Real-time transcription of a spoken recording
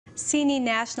Seney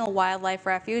National Wildlife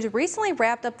Refuge recently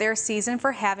wrapped up their season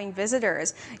for having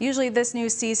visitors. Usually this new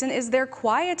season is their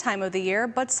quiet time of the year,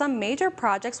 but some major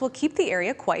projects will keep the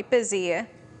area quite busy.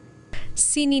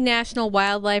 Seney National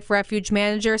Wildlife Refuge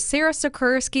manager Sarah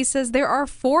Sikorsky says there are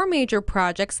 4 major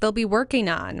projects they'll be working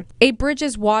on: a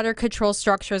bridge's water control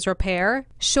structures repair,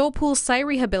 show pool site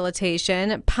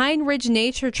rehabilitation, Pine Ridge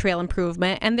Nature Trail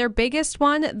improvement, and their biggest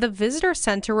one, the visitor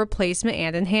center replacement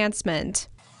and enhancement.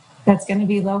 That's going to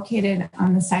be located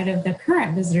on the site of the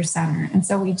current visitor center. And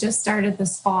so we just started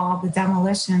this fall the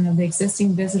demolition of the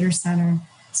existing visitor center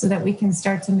so that we can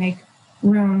start to make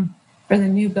room for the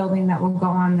new building that will go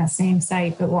on that same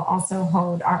site, but will also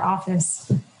hold our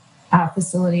office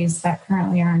facilities that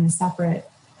currently are in a separate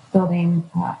building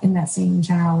in that same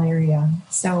general area.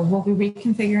 So we'll be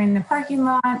reconfiguring the parking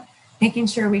lot, making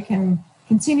sure we can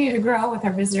continue to grow with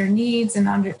our visitor needs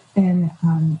and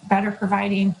better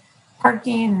providing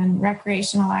parking and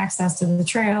recreational access to the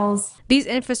trails. These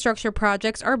infrastructure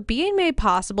projects are being made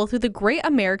possible through the Great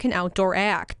American Outdoor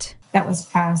Act that was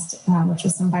passed, which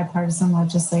was some bipartisan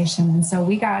legislation. And so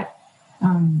we got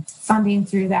funding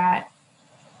through that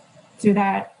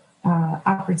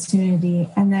opportunity.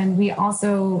 And then we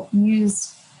also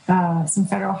used some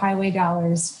federal highway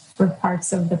dollars for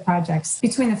parts of the projects.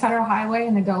 Between the federal highway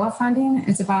and the GOA funding,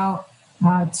 it's about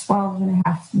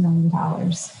 $12.5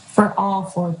 million for all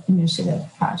 4 initiative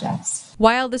projects.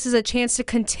 While this is a chance to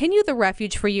continue the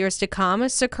refuge for years to come,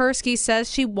 Sikorsky says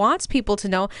she wants people to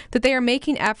know that they are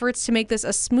making efforts to make this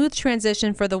a smooth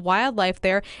transition for the wildlife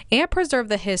there and preserve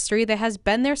the history that has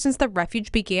been there since the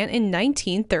refuge began in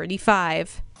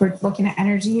 1935. We're looking at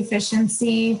energy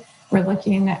efficiency. We're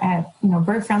looking at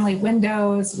bird-friendly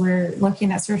windows. We're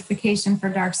looking at certification for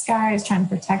dark skies, trying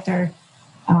to protect our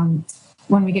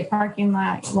when we get parking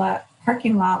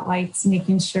lot lights,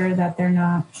 making sure that they're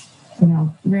not,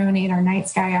 ruining our night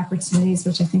sky opportunities,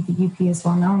 which I think the UP is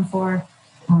well known for,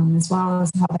 as well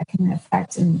as how that can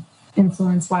affect and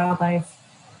influence wildlife.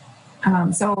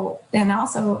 And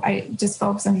also, I just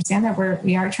folks understand that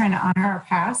we are trying to honor our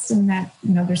past, and that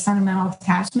there's sentimental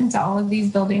attachment to all of these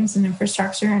buildings and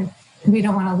infrastructure, and we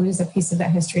don't want to lose a piece of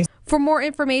that history. For more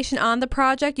information on the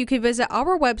project, you can visit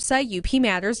our website,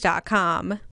 upmatters.com.